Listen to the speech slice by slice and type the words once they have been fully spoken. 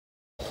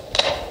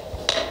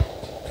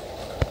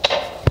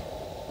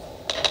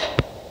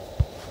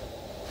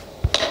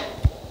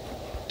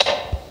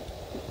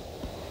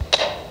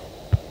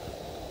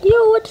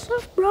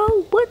up, bro?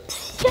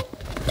 What's up,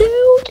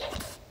 dude?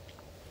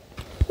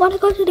 Wanna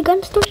go to the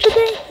gun store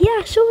today?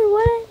 Yeah, sure,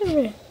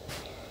 whatever.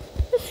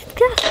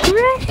 That's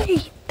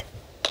great.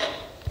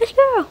 Let's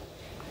go.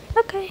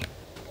 Okay.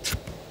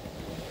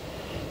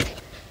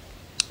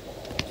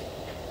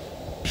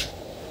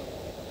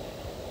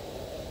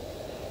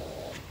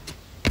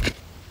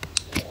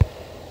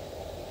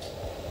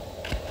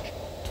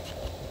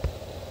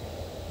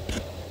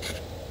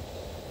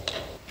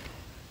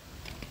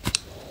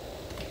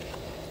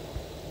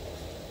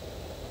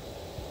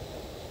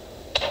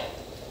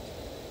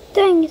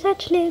 Dang, it's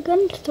actually a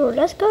gun store.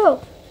 Let's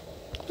go.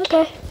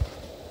 Okay.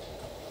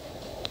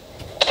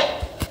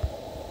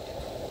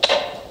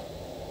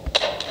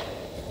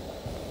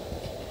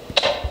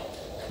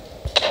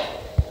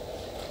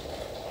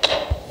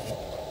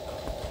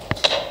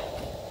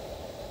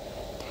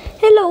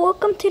 Hello,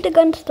 welcome to the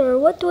gun store.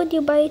 What would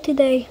you buy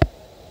today?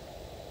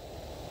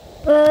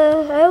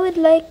 I would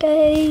like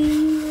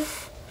a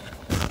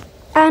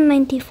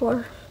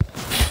A94.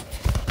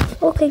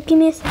 Okay, give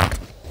me a sec.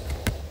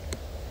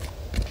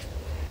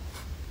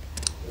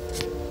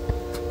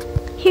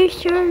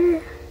 Here's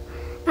your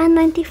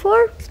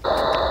A94.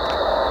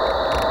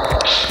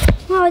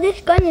 Wow,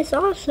 this gun is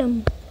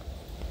awesome.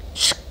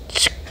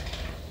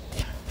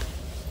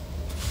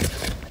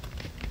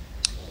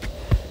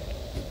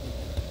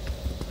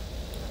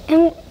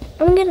 And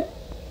I'm gonna...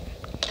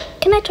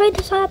 Can I try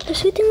this out at the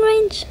shooting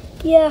range?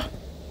 Yeah.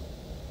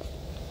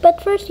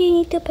 But first you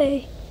need to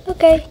pay.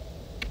 Okay.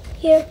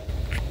 Here.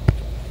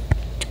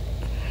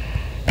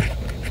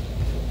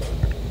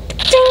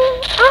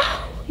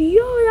 Ah!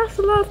 Yo, that's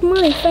a lot of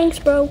money. Thanks,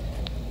 bro.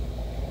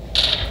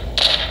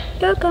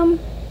 Welcome.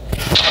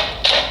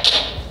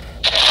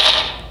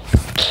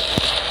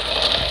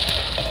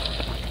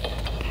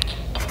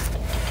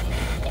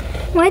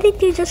 Why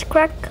did you just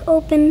crack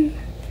open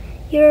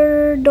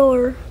your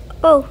door?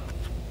 Oh,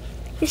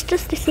 it's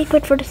just the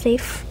secret for the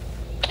safe.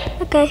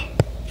 Okay.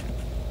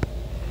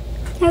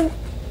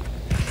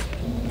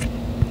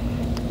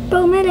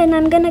 Bro, Melon,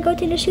 I'm gonna go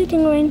to the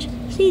shooting range.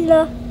 See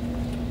ya.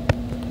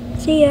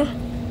 See ya.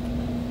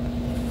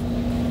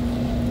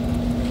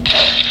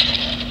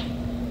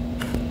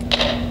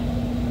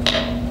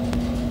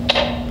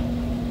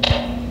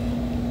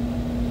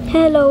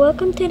 Hello,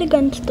 welcome to the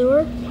gun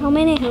store. How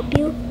may I help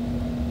you?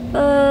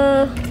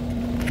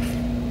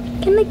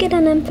 Can I get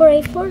an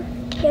M4A4?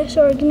 Yeah,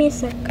 sure, give me a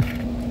sec.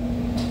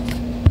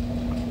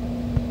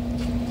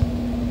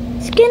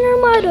 Skin or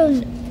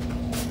model?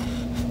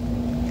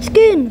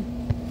 Skin.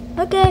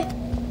 Okay.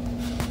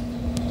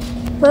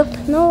 Well,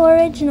 no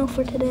original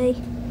for today.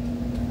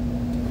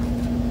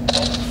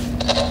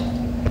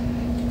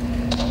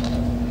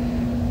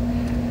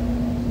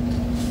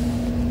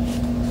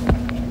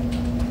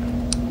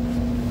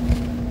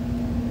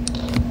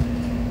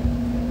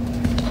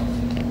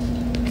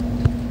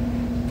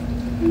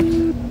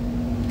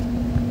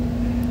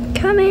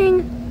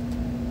 Coming.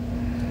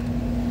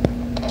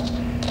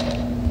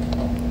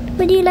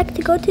 Would you like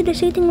to go to the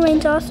shooting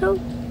range also?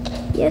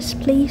 Yes,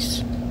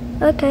 please.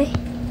 Okay.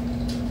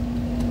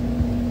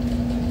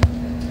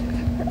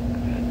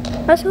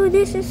 Also,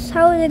 this is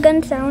how the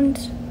gun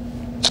sounds.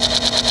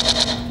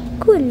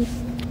 Cool.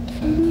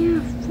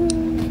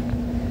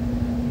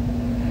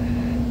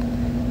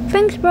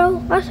 Thanks,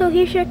 bro. Also,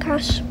 here's your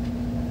cash.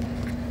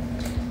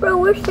 Bro,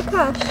 where's the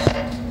cash?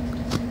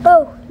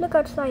 Oh, look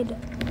outside.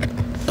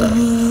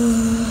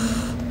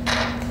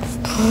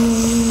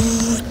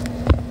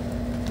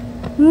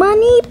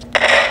 Money.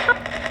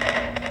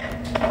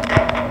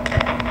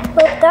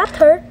 Well, that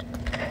hurt.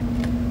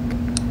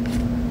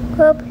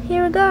 Well,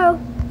 here we go.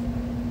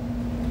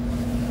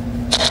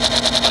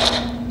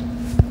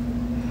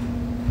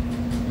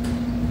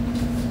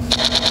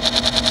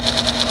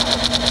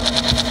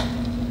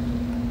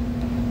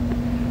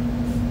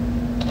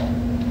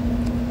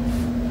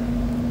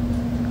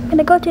 I'm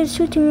gonna go to the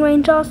shooting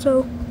range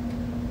also.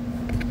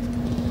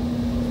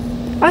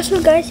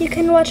 Also, guys, you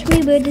can watch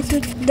me build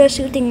the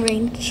shooting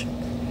range.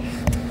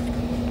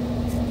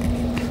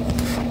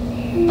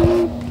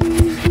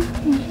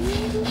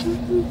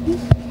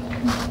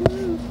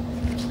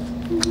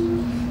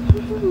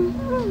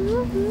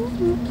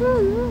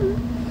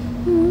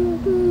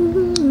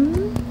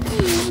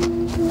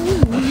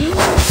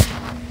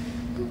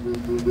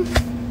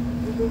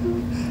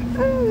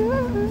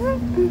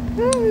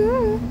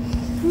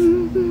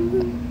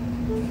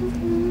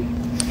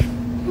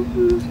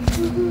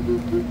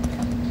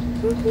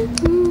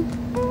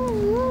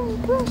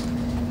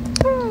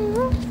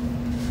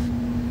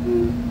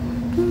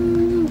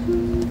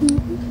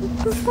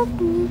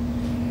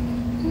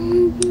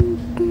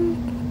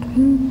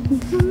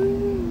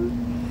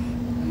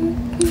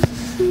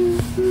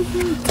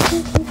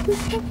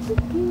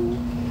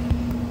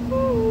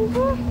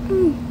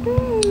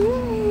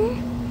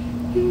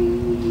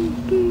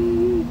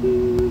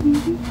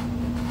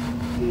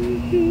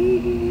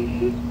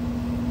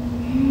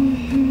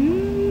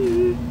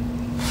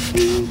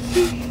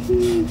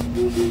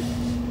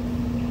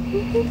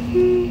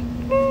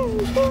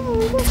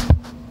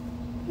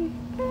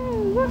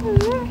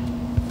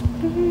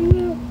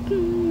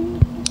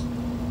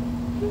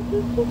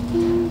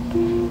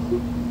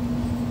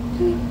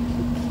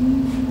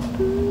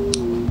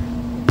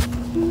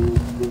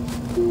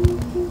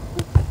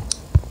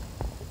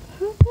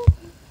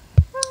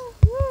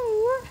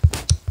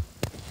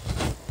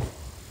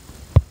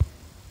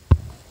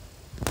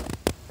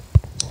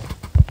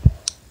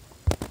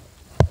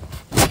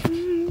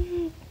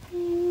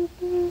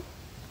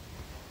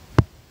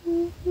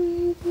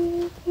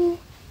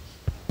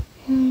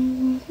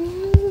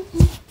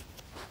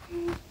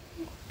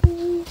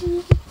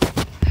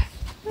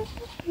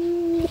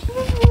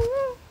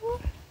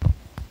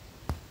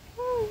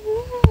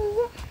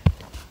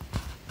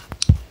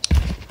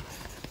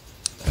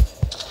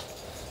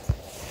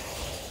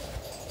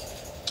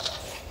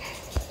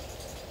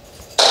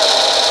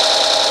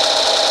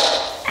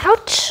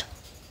 Ouch!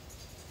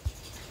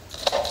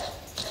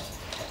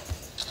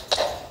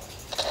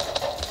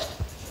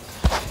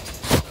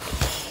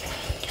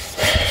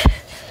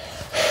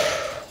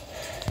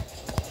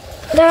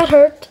 That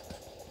hurt.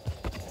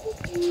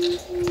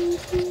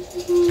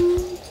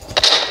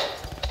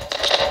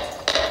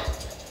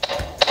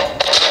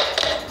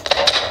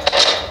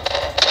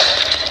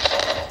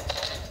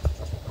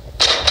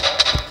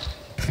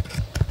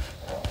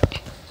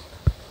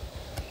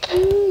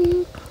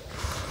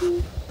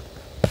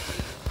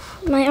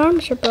 My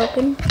arms are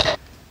broken.